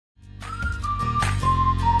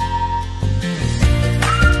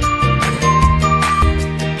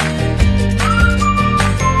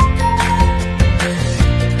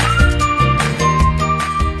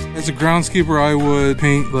groundskeeper, I would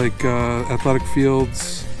paint like athletic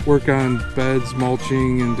fields, work on beds,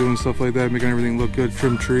 mulching, and doing stuff like that, making everything look good,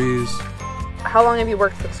 trim trees. How long have you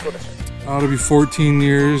worked for the school district? It'll be 14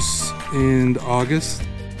 years in August.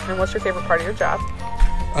 And what's your favorite part of your job?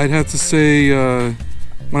 I'd have to say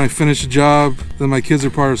when I finish a job, then my kids are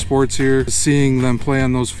part of sports here, seeing them play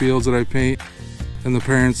on those fields that I paint, and the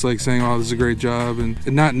parents like saying, "Oh, this is a great job," and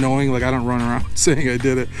not knowing, like I don't run around saying I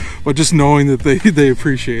did it, but just knowing that they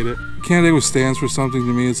appreciate it. Canandaigua stands for something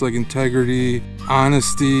to me. It's like integrity,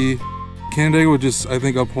 honesty. Canandaigua just, I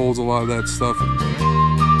think, upholds a lot of that stuff.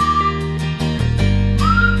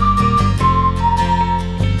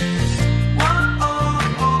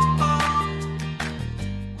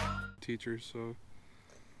 Teachers,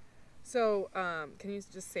 So, can you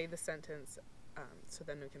just say the sentence so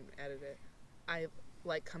then we can edit it? I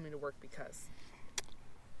like coming to work because.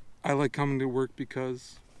 I like coming to work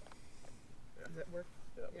because. Does that work?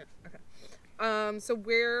 Yeah. Okay. So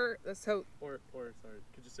where? So. Or sorry,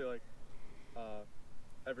 could you say like,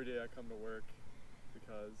 every day I come to work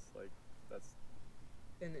because like that's.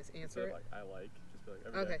 In this answer. Like I like just be like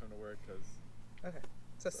every day I come to work because. Okay.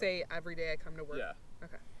 So say every day I come to work. Yeah.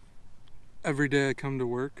 Okay. Every day I come to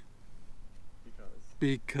work.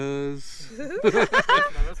 Because. No,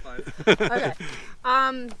 that's fine. Okay.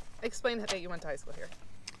 Explain that you went to high school here.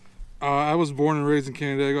 I was born and raised in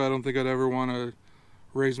Canandaigua. I don't think I'd ever want to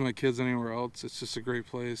raise my kids anywhere else. It's just a great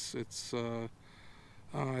place. It's when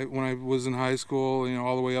I was in high school,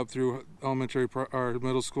 all the way up through elementary or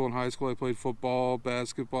middle school and high school, I played football,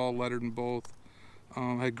 basketball, lettered in both.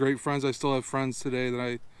 I had great friends. I still have friends today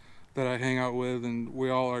that I hang out with, and we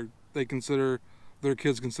all are. Their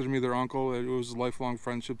kids consider me their uncle. It was lifelong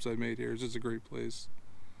friendships I made here. It's just a great place.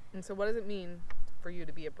 And so what does it mean for you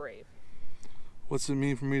to be a brave? What's it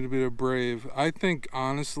mean for me to be a brave? I think,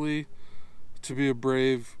 honestly, to be a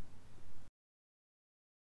brave,